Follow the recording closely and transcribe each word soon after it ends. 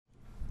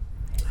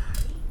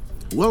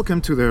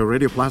Welcome to the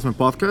Radio Plasma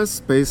podcast,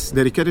 space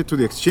dedicated to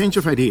the exchange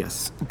of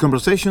ideas,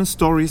 conversations,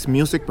 stories,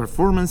 music,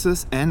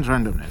 performances, and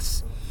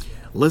randomness.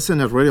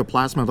 Listen at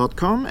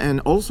radioplasma.com,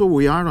 and also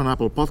we are on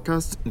Apple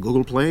Podcasts,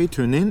 Google Play,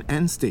 TuneIn,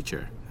 and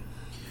Stitcher.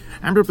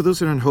 I'm your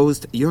producer and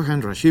host,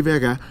 Johan Rashi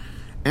Vega,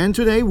 and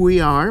today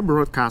we are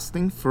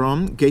broadcasting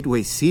from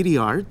Gateway City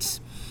Arts.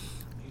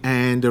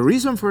 And the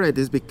reason for it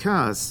is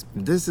because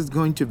this is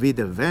going to be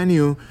the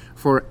venue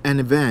for an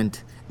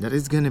event that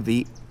is going to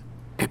be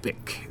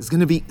epic. It's going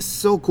to be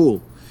so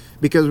cool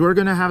because we're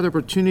going to have the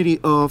opportunity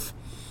of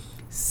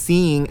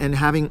seeing and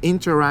having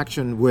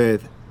interaction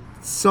with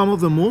some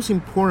of the most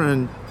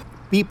important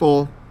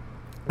people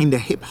in the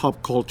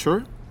hip-hop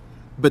culture,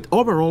 but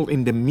overall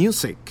in the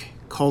music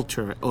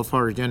culture of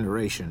our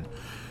generation.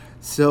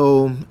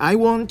 So I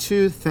want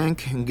to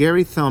thank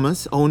Gary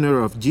Thomas,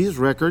 owner of G's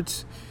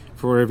Records,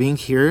 for being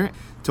here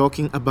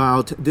talking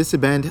about this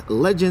event,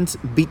 Legends,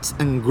 Beats,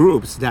 and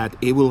Groups, that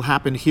it will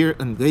happen here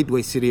in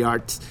Gateway City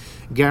Arts.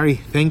 Gary,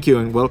 thank you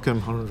and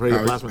welcome on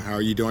Radio Plasma. How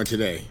are you doing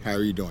today? How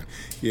are you doing?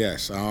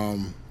 Yes, I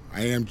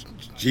am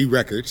G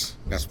Records.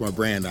 That's my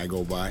brand I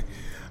go by.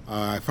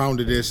 I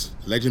founded this,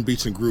 Legend,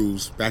 Beats, and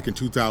Grooves, back in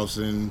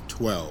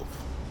 2012.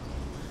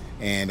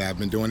 And I've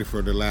been doing it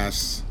for the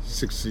last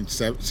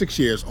 6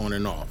 years on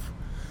and off.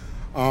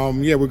 We're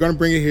going to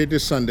bring it here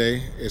this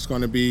Sunday. It's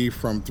going to be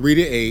from 3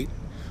 to 8.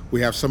 We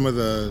have some of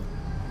the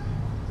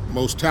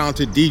most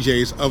talented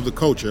DJs of the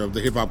culture, of the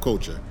hip-hop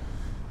culture.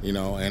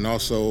 And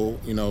also,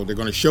 they're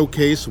going to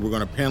showcase, we're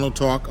going to panel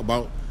talk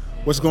about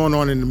what's going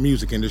on in the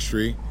music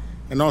industry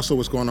and also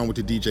what's going on with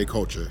the DJ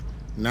culture.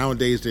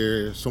 Nowadays,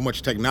 there's so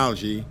much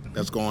technology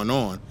that's going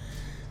on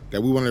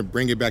that we want to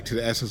bring it back to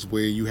the essence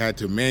where you had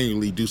to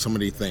manually do some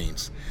of these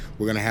things.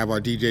 We're going to have our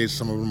DJs,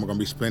 some of them are going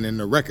to be spinning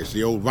the records,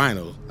 the old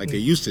vinyl, like they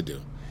used to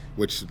do,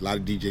 which a lot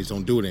of DJs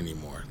don't do it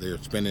anymore. They're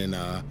spinning,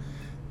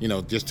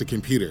 just the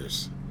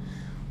computers.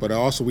 But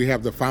also we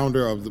have the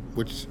founder of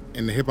which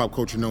in the hip-hop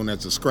culture known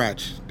as the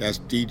Scratch. That's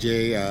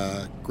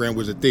DJ Grand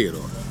Wizard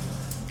Theodore.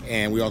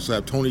 And we also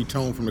have Tony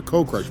Tone from the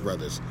Cold Crush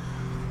Brothers,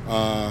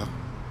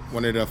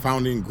 one of the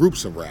founding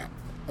groups of rap,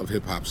 of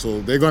hip-hop.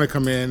 So they're going to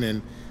come in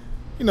and,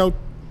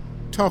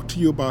 talk to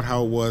you about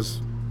how it was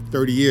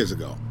 30 years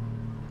ago,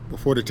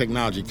 before the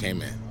technology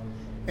came in.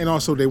 And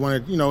also they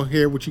want to,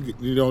 hear what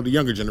the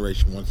younger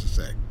generation wants to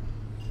say.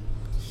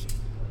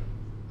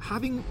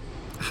 Having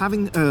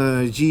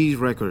G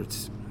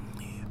Records,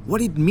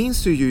 what it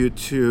means to you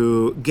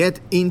to get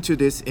into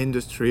this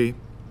industry,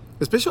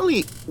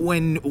 especially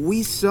when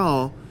we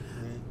saw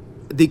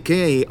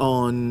decay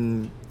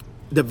on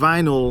the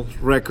vinyl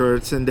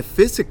records and the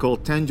physical,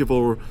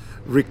 tangible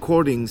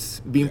recordings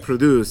being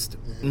produced.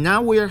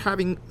 Now we are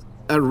having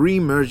a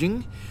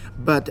re-emerging,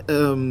 but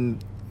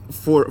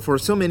for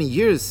so many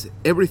years,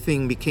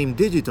 everything became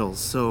digital.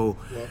 So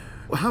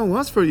how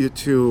was for you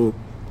to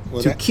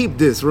keep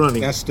this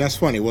running? That's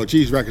funny. Well,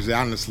 G's Records,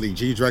 honestly,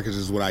 G's Records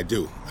is what I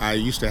do. I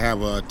used to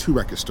have 2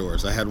 record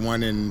stores. I had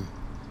one in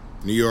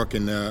New York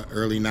in the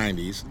early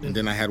 90s, and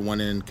then I had one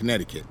in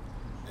Connecticut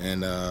in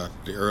the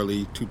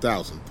early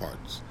 2000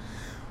 parts.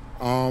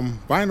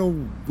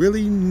 Vinyl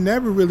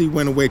never really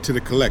went away to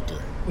the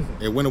collector.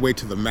 It went away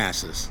to the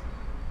masses.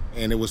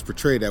 And it was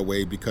portrayed that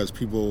way because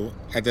people,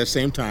 at that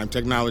same time,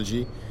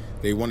 technology,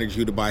 they wanted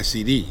you to buy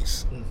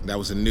CDs. That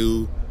was a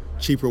new,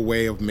 cheaper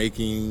way of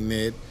making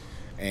it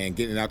and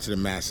getting it out to the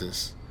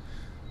masses.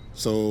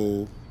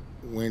 So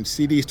when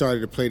CDs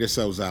started to play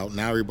themselves out,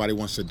 now everybody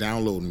wants to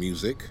download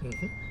music.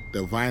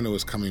 The vinyl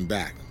is coming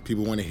back.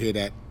 People want to hear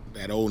that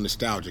old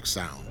nostalgic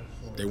sound.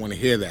 They want to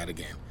hear that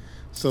again.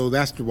 So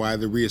that's why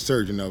the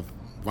resurgence of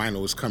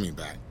vinyl is coming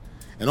back.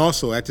 And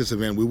also at this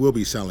event, we will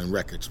be selling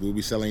records. We'll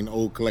be selling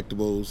old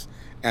collectibles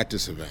at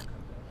this event.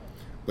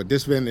 But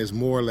this event is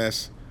more or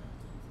less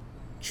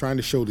trying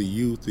to show the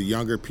youth, the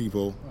younger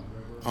people,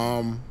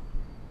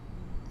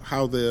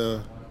 how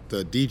the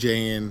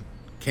DJing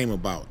came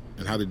about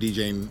and how the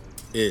DJing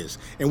is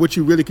and what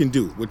you really can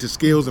do with the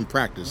skills and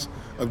practice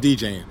of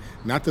DJing.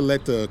 Not to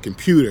let the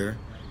computer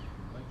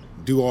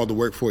do all the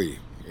work for you.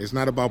 It's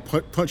not about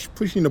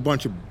pushing a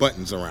bunch of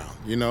buttons around,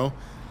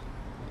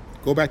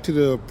 Go back to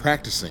the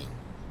practicing,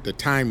 the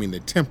timing,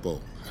 the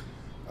tempo,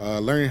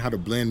 learning how to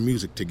blend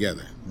music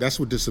together. That's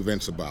what this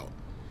event's about.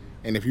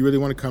 And if you really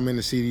want to come in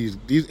and see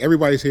these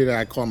everybody's here that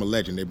I call them a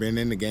legend. They've been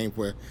in the game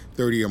for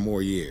 30 or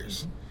more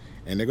years.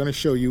 And they're going to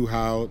show you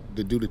how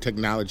to do the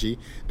technology.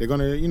 They're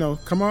going to,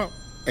 come up.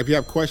 If you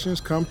have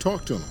questions, come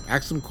talk to them.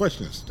 Ask them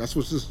questions. That's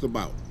what this is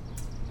about.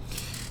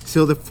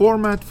 So the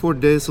format for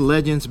this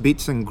Legends,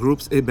 Beats, and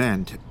Groups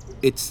event,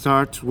 it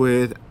starts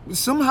with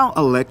somehow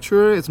a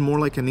lecture. It's more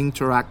like an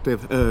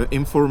interactive,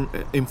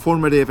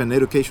 informative and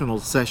educational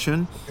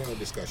session. Panel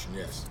discussion,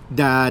 yes.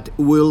 That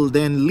will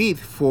then lead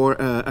for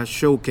a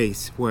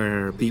showcase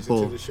where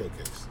people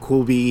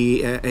could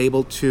be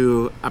able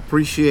to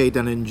appreciate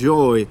and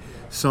enjoy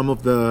some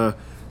of the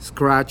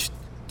scratch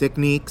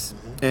techniques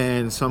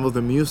and some of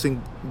the music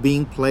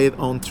being played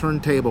on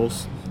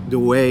turntables the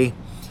way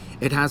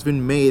it has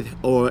been made,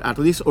 or at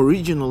least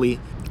originally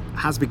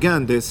has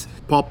begun, this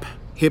pop,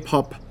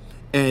 hip-hop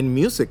and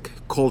music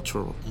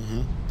cultural.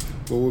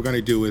 What we're going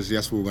to do is,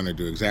 yes, what we're going to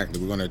do,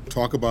 exactly. We're going to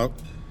talk about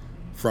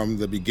from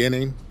the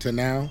beginning to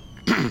now,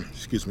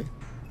 excuse me,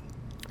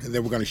 and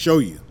then we're going to show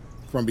you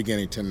from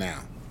beginning to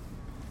now.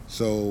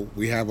 So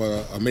we have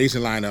an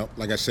amazing lineup.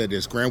 Like I said,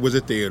 there's Grand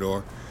Wizard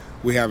Theodore.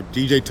 We have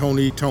DJ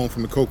Tony Tone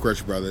from the Cold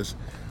Crush Brothers.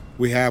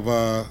 We have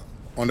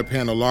on the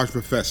panel Large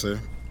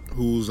Professor,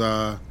 who's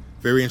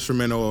very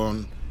instrumental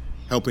on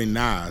helping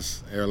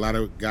Nas. A lot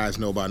of guys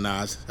know about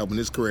Nas, helping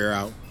his career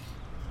out.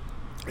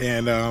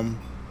 And a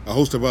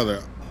host of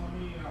other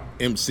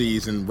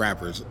MCs and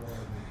rappers.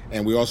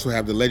 And we also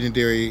have the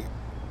legendary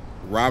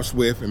Rob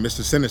Swift and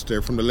Mr.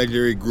 Sinister from the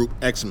legendary group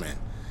X-Men.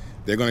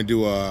 They're going to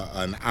do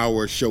an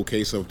hour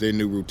showcase of their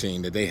new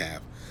routine that they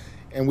have.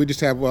 And we just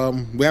have,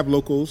 we have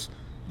locals.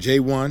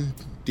 J1,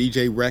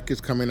 DJ Rec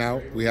is coming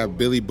out. We have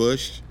Billy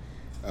Bush,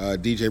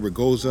 DJ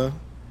Ragoza.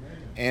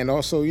 And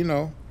also,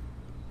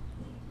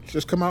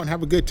 just come out and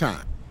have a good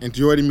time.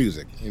 Enjoy the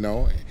music,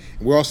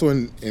 We're also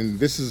and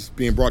this is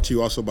being brought to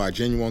you also by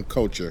Genuine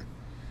Culture,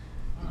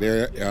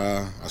 their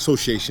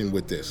association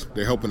with this.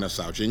 They're helping us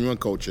out. Genuine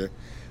Culture.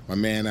 My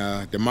man,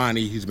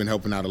 Damani, he's been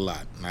helping out a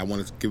lot. And I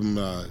want to give him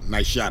a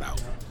nice shout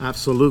out.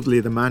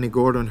 Absolutely. Damani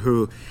Gordon,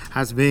 who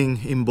has been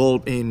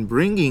involved in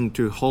bringing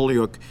to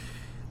Holyoke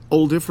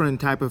all different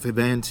type of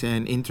events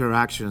and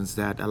interactions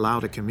that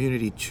allow the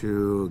community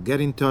to get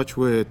in touch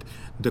with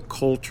the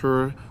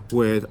culture,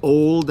 with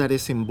all that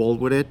is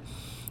involved with it,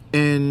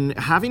 and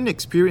having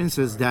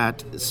experiences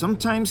that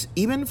sometimes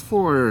even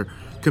for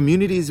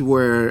communities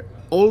where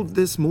all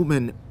this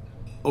movement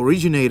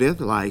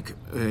originated, like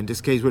in this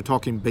case we're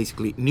talking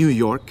basically New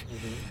York,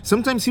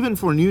 sometimes even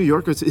for New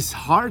Yorkers it's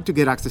hard to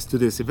get access to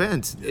these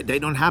events. They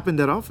don't happen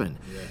that often.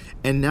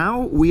 And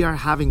now we are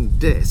having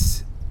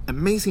this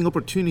amazing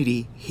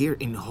opportunity here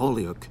in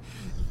Holyoke,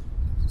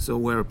 so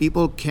where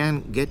people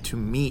can get to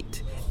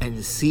meet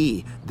and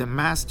see the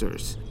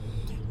masters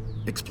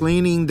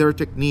explaining their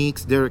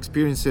techniques, their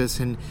experiences,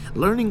 and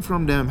learning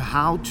from them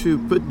how to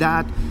put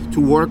that to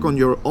work on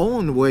your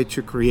own way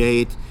to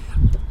create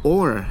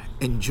or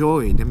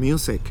enjoy the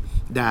music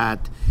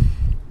that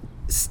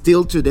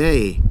still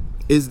today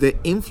is the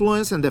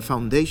influence and the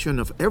foundation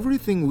of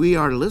everything we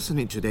are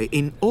listening today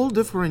in all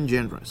different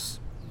genres.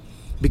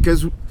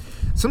 Because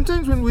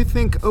sometimes when we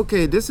think,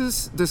 okay, this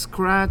is the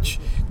scratch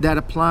that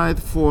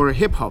applied for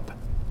hip hop,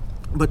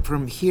 but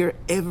from here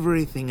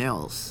everything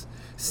else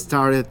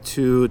started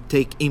to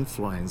take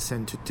influence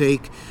and to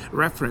take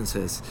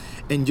references.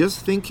 And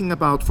just thinking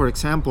about, for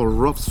example,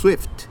 Rob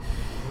Swift,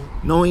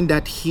 knowing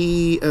that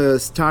he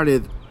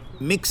started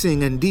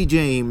mixing and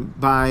DJing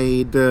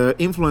by the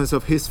influence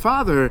of his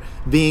father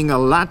being a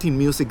Latin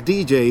music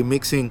DJ,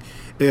 mixing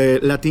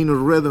Latino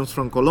rhythms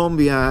from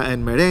Colombia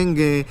and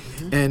merengue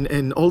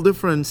and all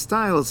different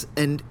styles,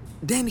 and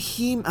then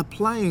him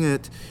applying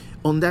it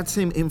on that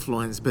same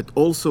influence, but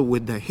also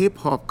with the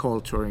hip-hop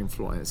culture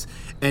influence.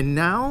 And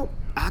now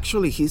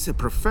actually he's a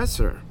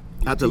professor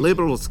at the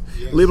liberal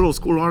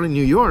school art in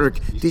New York,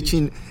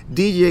 teaching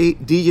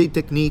DJ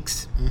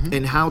techniques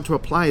and how to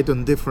apply it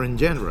on different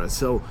genres.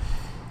 So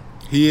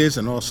he is,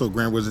 and also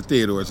Grand Wizard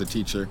Theodore is a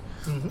teacher,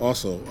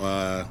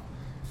 also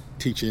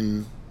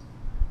teaching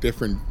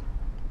different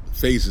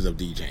phases of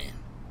DJing,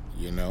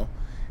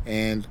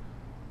 and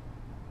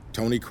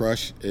Tony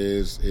Crush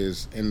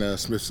is in the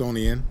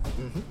Smithsonian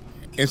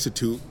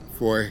Institute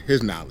for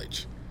his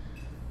knowledge.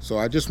 So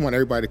I just want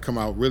everybody to come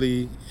out.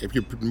 Really, if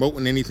you're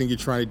promoting anything you're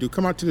trying to do,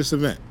 come out to this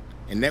event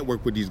and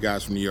network with these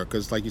guys from New York,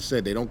 because like you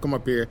said, they don't come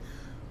up here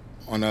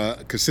on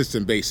a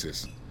consistent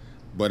basis.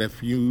 But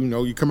if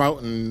you come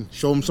out and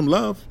show them some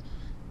love,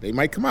 they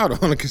might come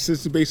out on a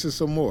consistent basis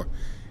some more.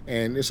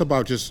 And it's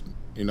about just,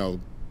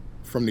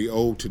 from the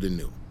old to the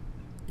new.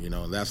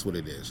 That's what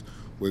it is.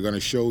 We're going to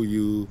show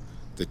you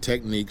the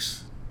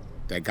techniques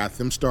that got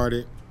them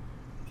started,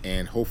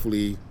 and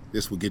hopefully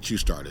this will get you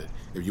started.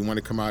 If you want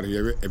to come out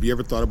here, if you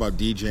ever thought about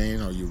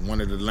DJing or you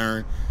wanted to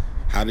learn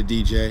how to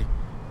DJ,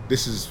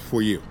 this is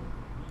for you.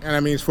 And I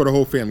mean, it's for the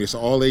whole family. It's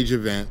an all-age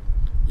event,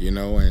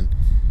 and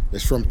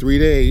it's from 3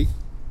 to 8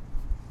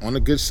 on a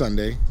good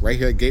Sunday, right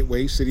here at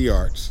Gateway City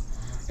Arts.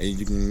 And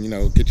you can,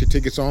 get your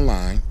tickets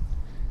online.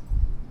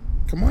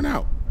 Come on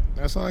out.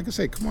 That's all I can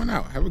say. Come on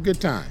out. Have a good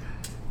time.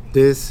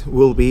 This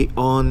will be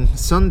on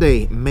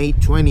Sunday, May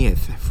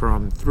 20th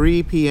from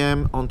 3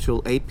 p.m.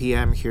 until 8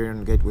 p.m. here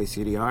in Gateway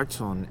City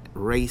Arts on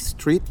Ray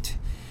Street.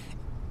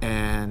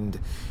 And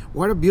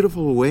what a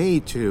beautiful way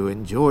to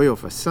enjoy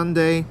of a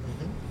Sunday,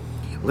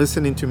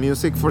 listening to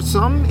music. For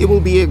some, it will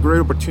be a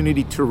great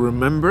opportunity to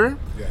remember,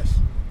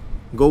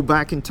 go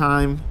back in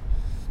time.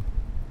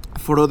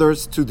 For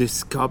others to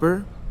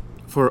discover,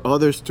 for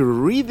others to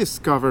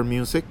rediscover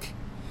music.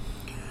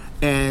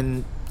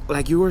 And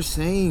like you were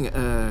saying,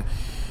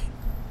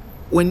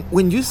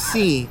 when you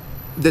see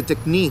the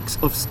techniques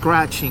of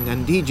scratching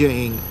and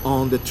DJing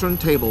on the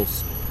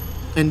turntables,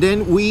 and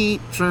then we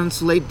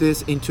translate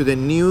this into the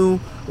new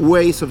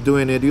ways of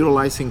doing it,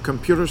 utilizing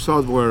computer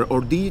software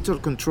or digital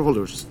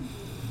controllers,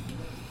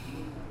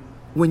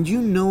 when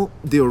you know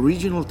the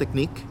original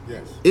technique,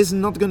 Yes. it's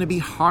not going to be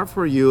hard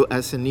for you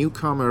as a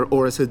newcomer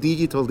or as a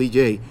digital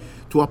DJ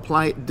to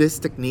apply these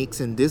techniques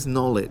and this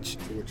knowledge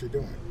To what you're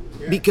doing.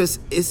 Yeah. because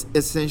it's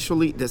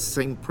essentially the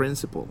same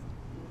principle.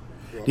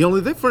 The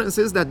only difference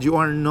is that you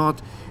are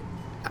not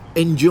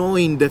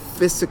enjoying the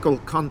physical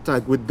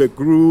contact with the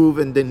groove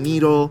and the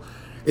needle.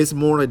 It's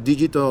more a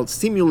digital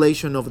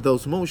simulation of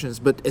those motions,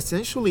 but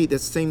essentially the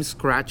same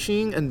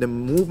scratching and the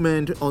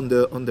movement on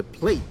the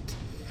plate.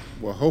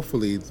 Well,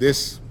 hopefully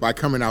this, by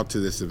coming out to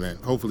this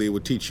event, hopefully it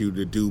will teach you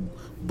to do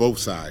both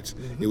sides.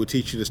 It will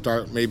teach you to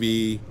start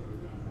maybe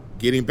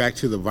getting back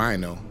to the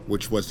vinyl,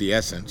 which was the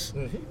essence,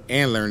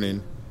 and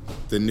learning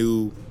the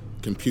new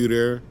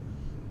computer,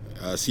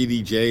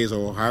 CDJs,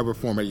 or however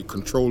format, your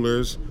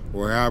controllers,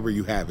 or however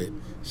you have it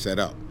set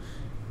up.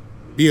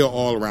 Be an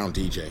all-around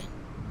DJ.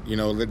 You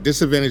know,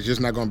 this event is just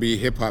not going to be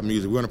hip-hop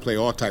music. We're going to play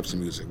all types of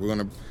music. We're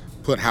going to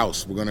put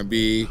house. We're going to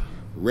be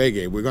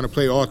reggae. We're going to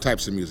play all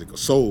types of music,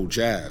 soul,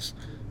 jazz.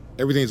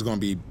 Everything's going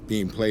to be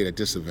being played at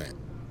this event.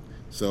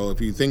 So if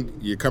you think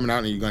you're coming out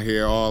and you're going to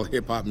hear all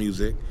hip-hop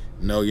music,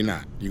 no, you're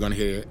not. You're going to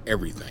hear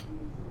everything.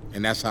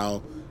 And that's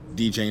how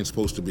DJing is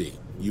supposed to be.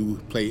 You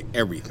play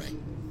everything.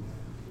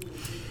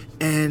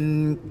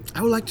 And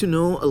I would like to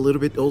know a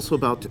little bit also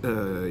about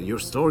your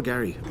store,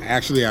 Gary.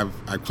 Actually, I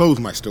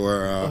closed my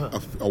store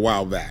a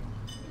while back.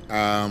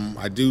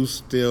 I do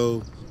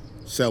still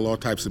sell all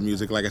types of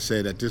music. Like I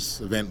said, at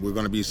this event, we're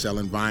going to be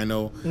selling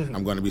vinyl.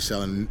 I'm going to be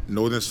selling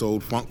Northern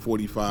Soul, Funk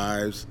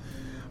 45s.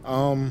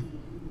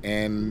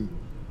 And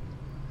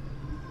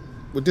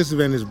what this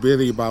event is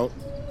really about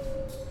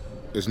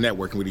is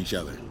networking with each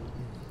other.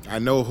 I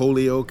know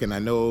Holyoke and I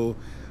know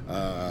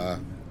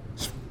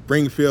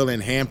Springfield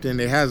and Hampton.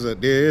 There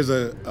is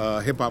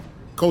a hip hop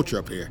culture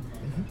up here.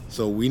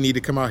 So we need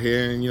to come out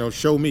here and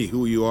show me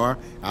who you are.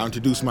 I'll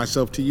introduce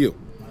myself to you,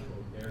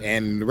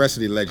 and the rest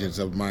of the legends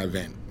of my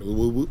event.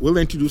 We'll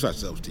introduce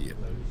ourselves to you.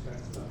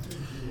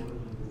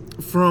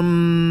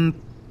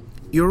 From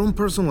your own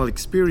personal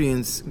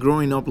experience,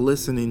 growing up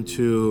listening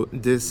to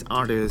these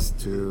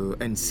artists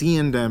and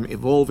seeing them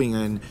evolving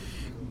and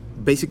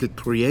basically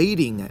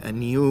creating a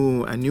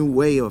new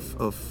way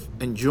of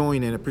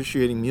enjoying and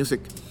appreciating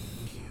music,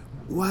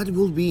 what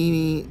will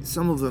be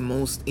some of the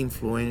most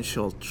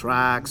influential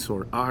tracks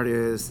or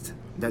artists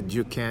that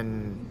you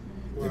can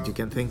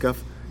think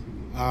of?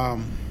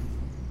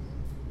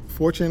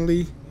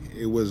 Fortunately,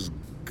 it was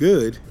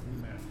good.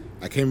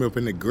 I came up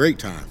in a great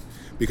time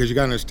because you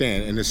got to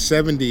understand, in the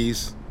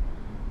 70s,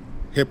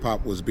 hip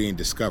hop was being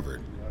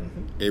discovered.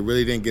 It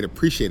really didn't get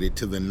appreciated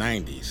till the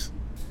 90s.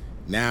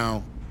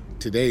 Now,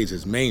 today's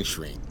is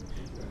mainstream.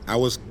 I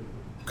was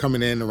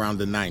coming in around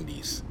the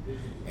 90s.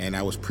 And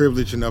I was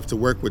privileged enough to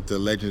work with the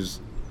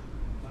legends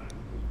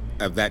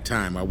of that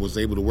time. I was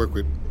able to work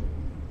with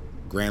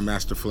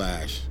Grandmaster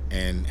Flash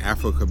and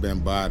Africa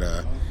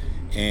Bambaataa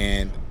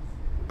and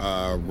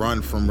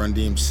Run from Run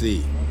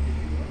DMC.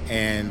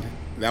 And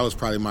that was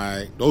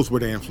probably those were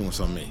the influence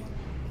on me.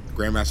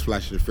 Grandmaster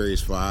Flash of the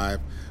Furious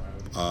Five,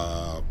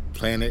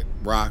 Planet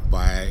Rock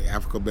by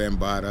Africa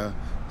Bambaataa,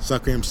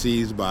 Sucker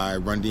MCs by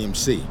Run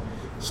DMC.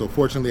 So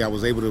fortunately I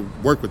was able to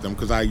work with them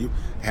because I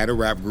had a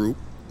rap group.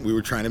 We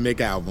were trying to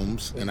make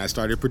albums, and I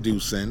started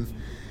producing,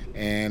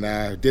 and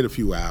I did a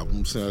few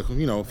albums, a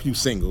few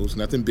singles,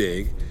 nothing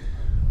big,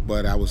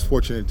 but I was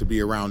fortunate to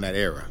be around that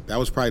era. That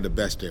was probably the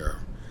best era.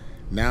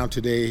 Now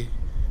today,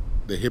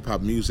 the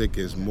hip-hop music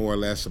is more or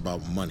less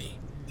about money,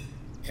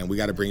 and we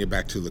got to bring it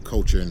back to the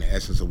culture and the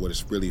essence of what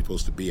it's really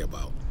supposed to be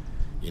about.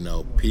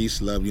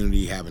 Peace, love,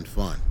 unity, having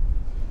fun.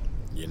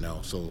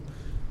 So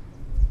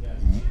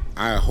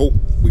I hope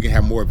we can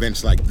have more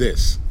events like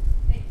this.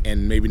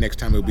 And maybe next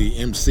time it'll be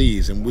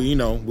MCs, and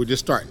we're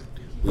just starting.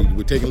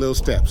 We're taking little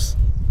steps.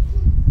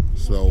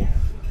 So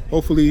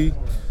hopefully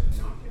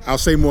I'll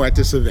say more at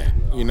this event.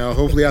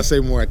 Hopefully I'll say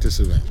more at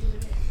this event.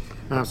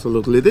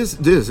 Absolutely. This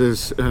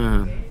is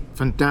a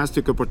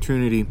fantastic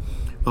opportunity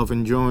of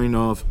enjoying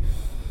of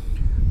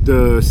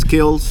the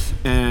skills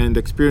and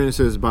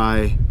experiences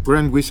by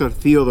Grand Wizard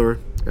Theodore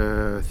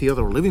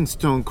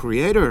Livingstone,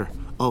 creator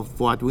of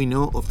what we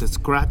know of the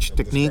scratch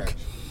technique.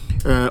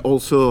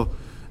 Also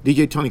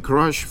DJ Tony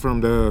Crush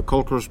from the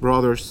Cold Crush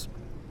Brothers,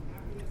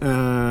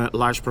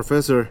 Large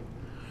Professor,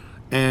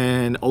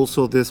 and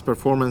also this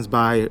performance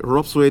by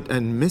Rob Sweet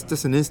and Mr.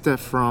 Sinista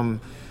from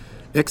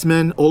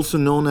X-Men, also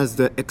known as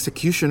the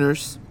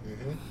Executioners,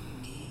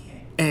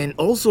 and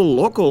also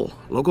local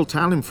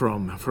talent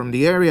from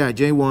the area,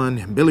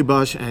 J1, Billy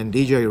Bush, and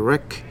DJ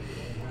Rick.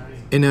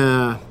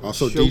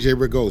 Also DJ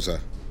Ragoza,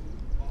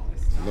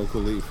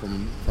 locally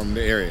from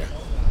the area.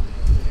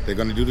 They're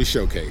going to do the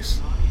showcase.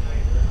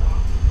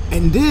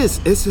 And this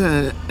is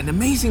an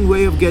amazing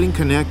way of getting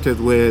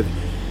connected with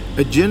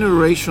a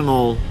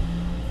generational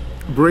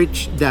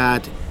bridge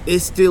that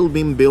is still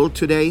being built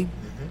today.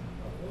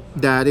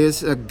 That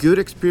is a good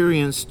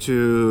experience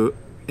to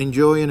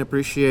enjoy and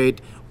appreciate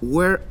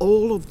where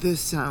all of these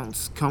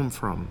sounds come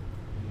from.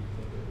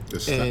 The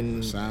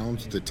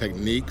sounds, the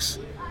techniques,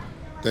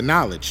 the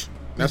knowledge.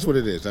 That's what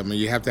it is. I mean,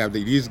 you have to have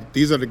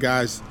these are the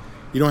guys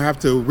You don't have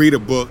to read a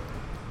book,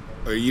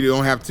 or you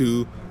don't have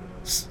to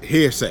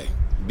hearsay.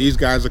 These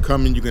guys are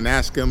coming. You can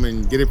ask them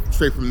and get it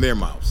straight from their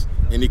mouths.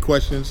 Any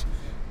questions?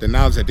 The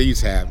knowledge that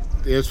these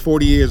have. There's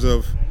 40 years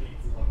of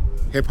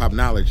hip-hop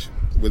knowledge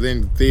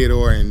within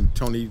Theodore and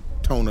Tony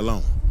Tone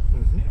alone.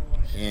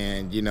 Mm-hmm.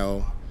 And, you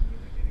know,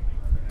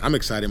 I'm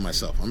excited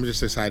myself. I'm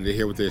just excited to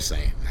hear what they're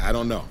saying. I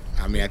don't know.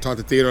 I mean, I talked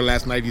to Theodore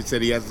last night. He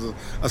said he has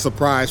a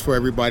surprise for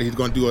everybody. He's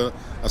going to do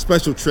a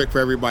special trick for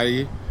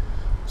everybody.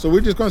 So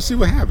we're just going to see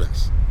what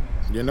happens,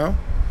 you know?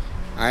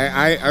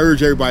 I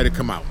urge everybody to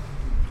come out.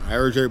 I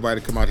urge everybody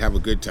to come out and have a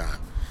good time.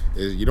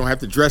 You don't have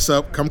to dress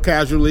up. Come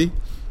casually.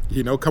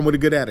 You know, come with a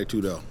good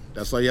attitude, though.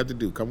 That's all you have to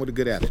do. Come with a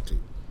good attitude.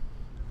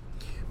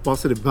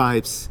 Positive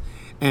vibes.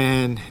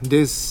 And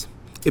this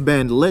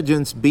event,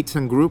 Legends, Beats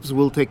and Groups,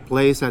 will take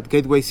place at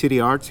Gateway City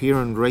Arts here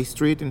on Ray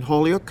Street in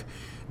Holyoke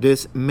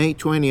this May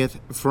 20th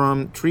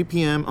from 3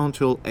 p.m.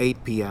 until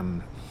 8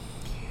 p.m.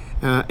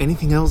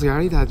 Anything else,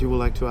 Gary, that you would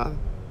like to add?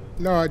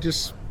 No, I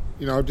just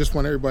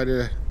want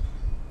everybody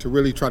to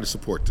really try to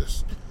support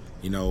this.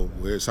 You know,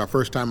 it's our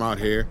first time out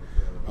here.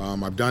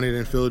 I've done it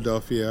in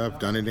Philadelphia. I've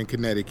done it in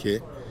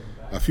Connecticut,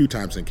 a few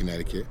times in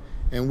Connecticut.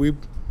 And we're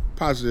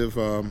positive.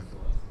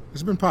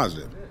 It's been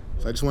positive.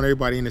 So I just want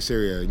everybody in this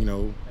area, you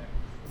know,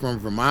 from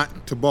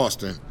Vermont to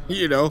Boston,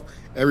 you know,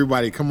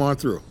 everybody come on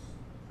through.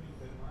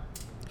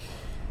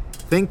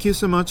 Thank you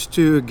so much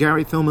to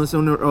Gary Thomas,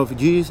 owner of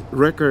G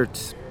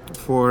Records,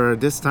 for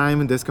this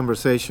time and this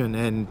conversation,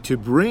 and to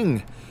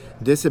bring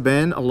this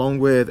event along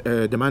with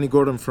Damani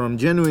Gordon from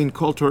Genuine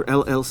Culture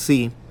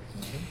LLC.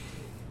 Mm-hmm.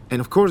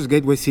 And of course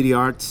Gateway City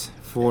Arts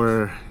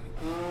for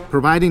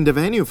providing the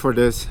venue for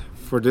this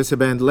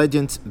event,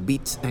 Legends,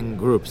 Beats and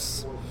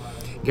Groups.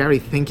 Gary,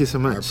 thank you so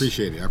much. I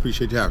appreciate it. I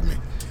appreciate you having me.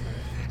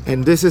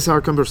 And this is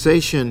our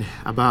conversation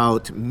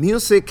about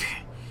music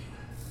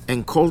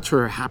and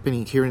culture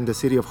happening here in the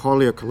city of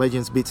Holyoke,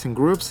 Legends, Beats and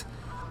Groups,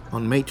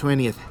 on May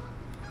 20th,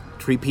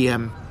 3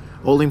 p.m.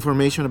 All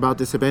information about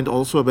this event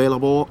also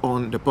available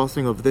on the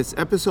posting of this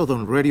episode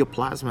on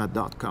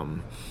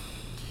radioplasma.com.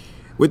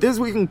 With this,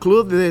 we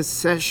conclude this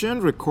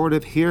session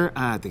recorded here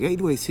at the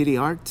Gateway City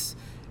Arts,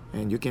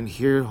 and you can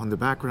hear on the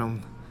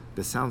background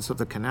the sounds of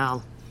the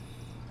canal.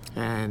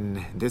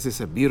 And this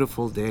is a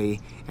beautiful day,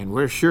 and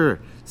we're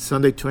sure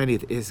Sunday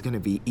 20th is going to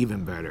be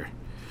even better.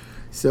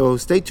 So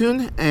stay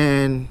tuned,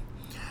 and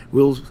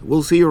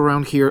we'll see you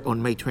around here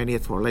on May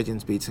 20th for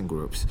Legends, Beats and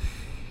Groups.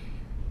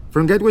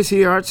 From Gateway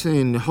City Arts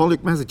in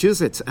Holyoke,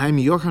 Massachusetts, I'm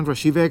Johan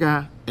Rashi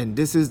Vega, and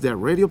this is the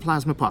Radio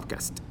Plasma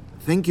Podcast.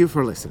 Thank you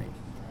for listening.